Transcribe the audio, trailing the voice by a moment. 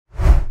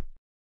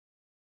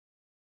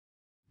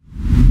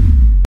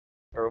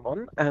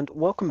everyone, and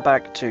welcome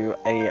back to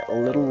a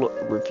little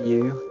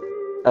review.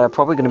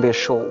 Probably going to be a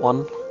short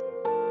one.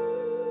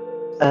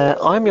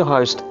 I'm your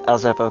host,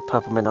 as ever,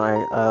 Peppermint.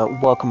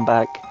 Welcome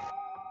back,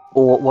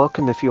 or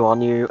welcome if you are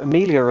new.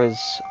 Amelia is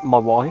my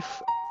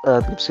wife,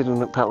 the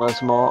pseudonym Pat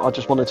Latimar. I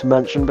just wanted to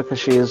mention because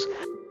she is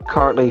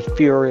currently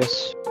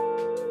furious.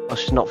 Well,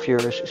 she's not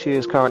furious. She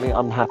is currently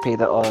unhappy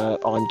that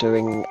I'm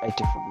doing a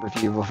different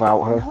review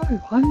without her.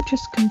 No, I'm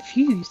just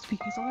confused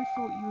because I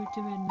thought you were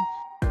doing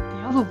the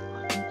other one.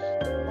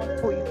 I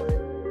thought you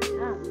wanted to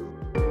now.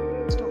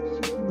 Stop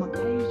flipping my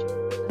page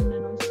and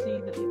then I see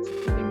that it's a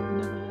game I've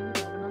never heard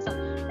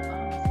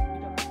of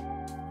and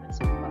I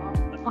was like,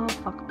 oh,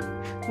 fuck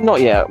off.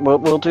 Not yet.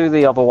 We'll do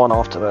the other one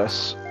after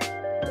this.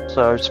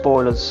 So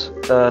spoilers,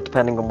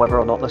 depending on whether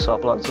or not this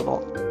uploads or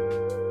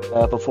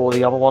not. Before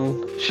the other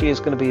one, she is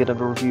going to be in a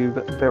review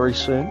very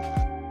soon.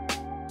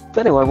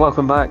 But anyway,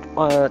 welcome back.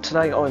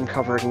 Today I'm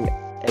covering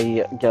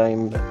a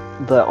game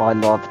that I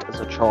loved as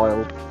a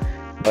child,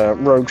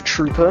 Rogue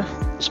Trooper,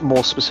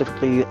 more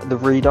specifically the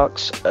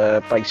Redux,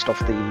 based off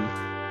the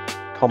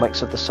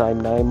comics of the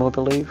same name, I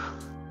believe.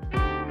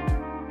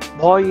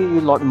 Why are you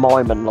like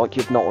miming like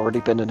you've not already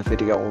been in a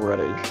video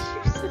already? You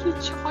said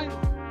a child.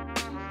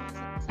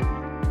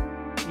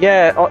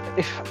 Yeah,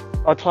 if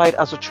I played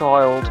as a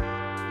child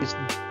is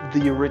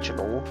the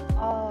original,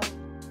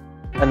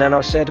 and then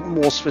I said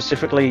more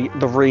specifically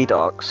the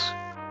Redux.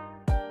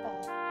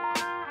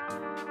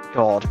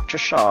 God,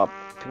 just shut up.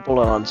 People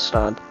don't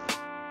understand.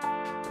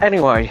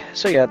 Anyway,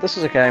 so yeah, this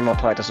is a game I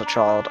played as a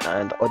child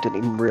and I didn't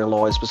even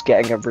realise was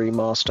getting a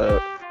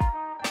remaster.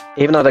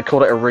 Even though they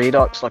called it a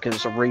Redux, like it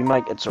was a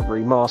remake, it's a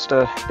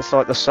remaster. It's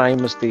like the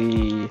same as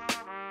the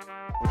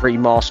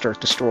remaster of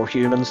Destroy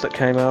Humans that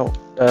came out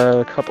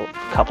a couple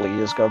of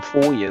years ago,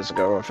 4 years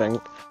ago, I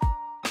think.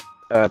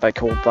 They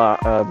called that,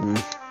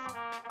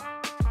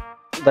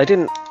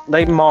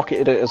 they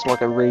marketed it as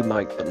like a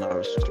remake, but no,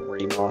 it's just a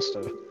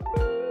remaster.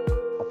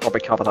 I'll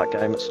probably cover that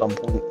game at some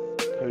point,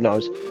 who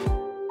knows.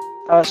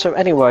 So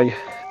anyway,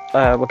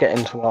 we'll get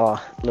into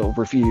our little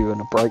review and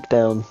a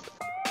breakdown.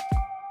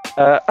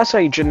 As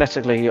a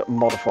genetically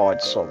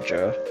modified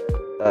soldier,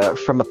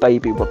 from a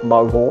baby with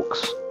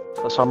mohawks,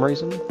 for some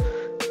reason,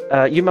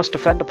 you must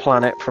defend a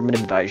planet from an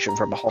invasion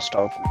from a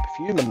hostile group of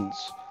humans.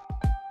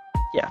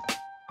 Yeah.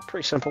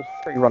 Pretty simple,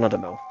 pretty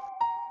run-of-the-mill.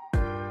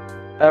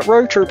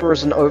 Rogue Trooper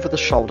is an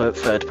over-the-shoulder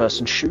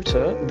third-person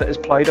shooter that is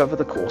played over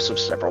the course of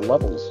several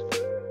levels.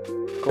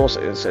 Of course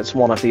it is, it's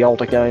one of the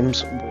older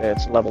games where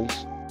it's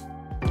levels.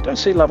 You don't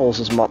see levels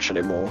as much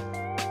anymore.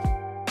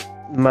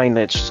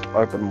 Mainly it's just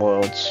open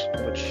worlds,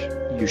 which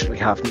usually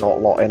have not a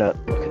lot in it,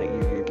 looking at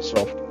you,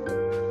 Ubisoft.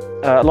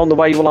 Along the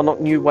way you will unlock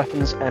new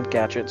weapons and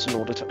gadgets in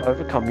order to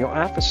overcome your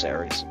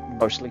adversaries,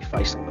 mostly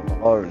facing them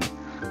alone.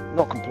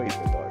 Not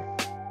completely though.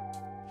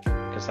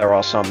 There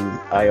are some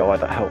AI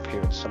that help you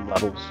with some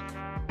levels.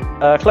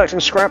 Collecting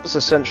scrap is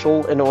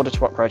essential in order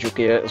to upgrade your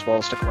gear as well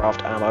as to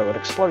craft ammo and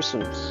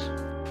explosives.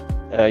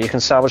 You can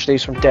salvage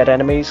these from dead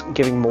enemies,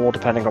 giving more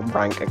depending on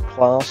rank and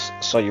class,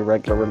 so your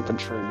regular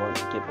infantry won't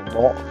give a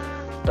lot,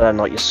 but then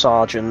like your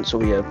sergeants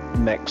or your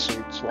mech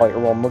suits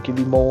later on will give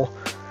you more.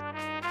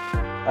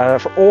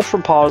 All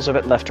from piles of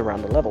it left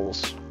around the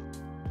levels.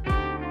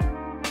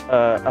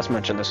 As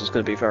mentioned, this is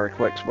going to be very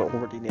quick, so we're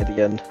already near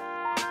the end.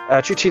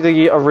 Due to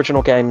the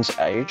original game's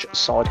age,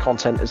 side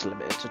content is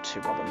limited to 2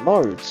 other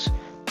modes,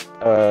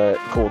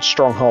 called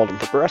Stronghold and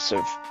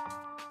Progressive.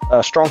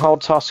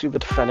 Stronghold tasks you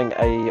with defending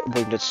a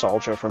wounded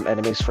soldier from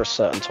enemies for a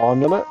certain time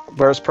limit,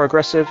 whereas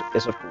Progressive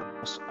is of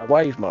course a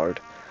wave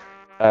mode.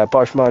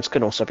 Both modes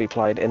can also be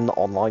played in the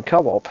online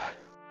co-op.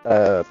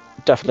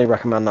 Definitely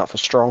recommend that for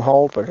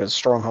Stronghold, because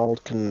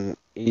Stronghold can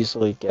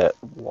easily get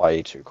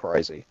way too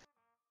crazy.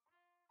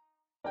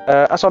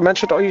 As I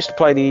mentioned, I used to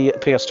play the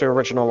PS2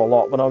 original a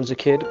lot when I was a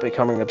kid,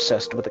 becoming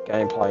obsessed with the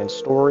gameplay and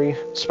story,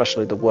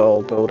 especially the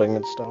world building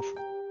and stuff.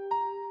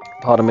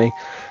 Pardon me.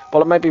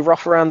 While it may be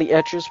rough around the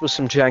edges with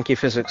some janky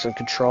physics and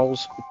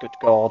controls, good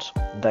god,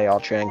 they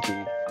are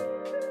janky.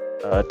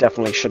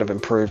 Definitely should have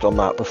improved on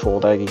that before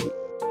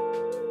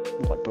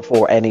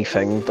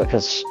anything,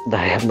 because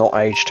they have not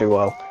aged too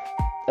well.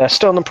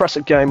 Still an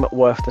impressive game,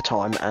 worth the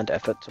time and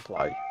effort to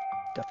play.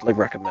 Definitely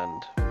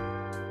recommend.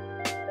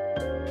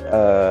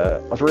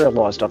 I've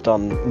realised I've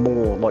done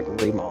more like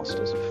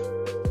remasters of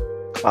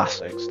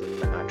classics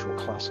than actual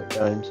classic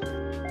games.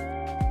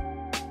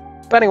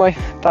 But anyway,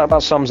 that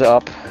about sums it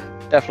up.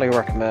 Definitely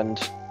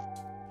recommend.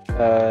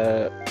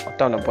 I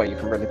don't know where you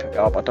can really pick it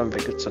up. I don't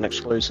think it's an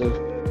exclusive.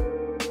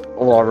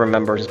 All I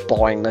remember is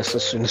buying this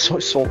as soon as I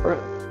saw it,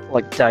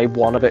 like day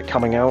one of it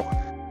coming out.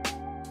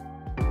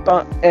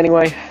 But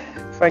anyway,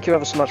 thank you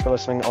ever so much for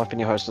listening. I've been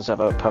your host as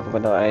ever,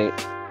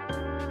 Peppermint8.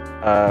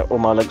 All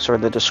my links are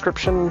in the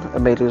description.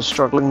 Amelia's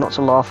struggling not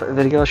to laugh at a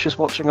video she's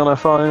watching on her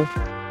phone.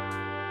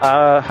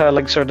 Her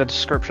links are in the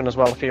description as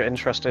well if you're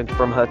interested,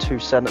 from her 2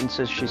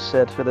 sentences she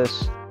said for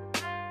this.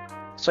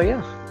 So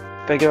yeah,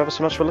 thank you ever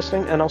so much for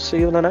listening, and I'll see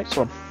you in the next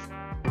one.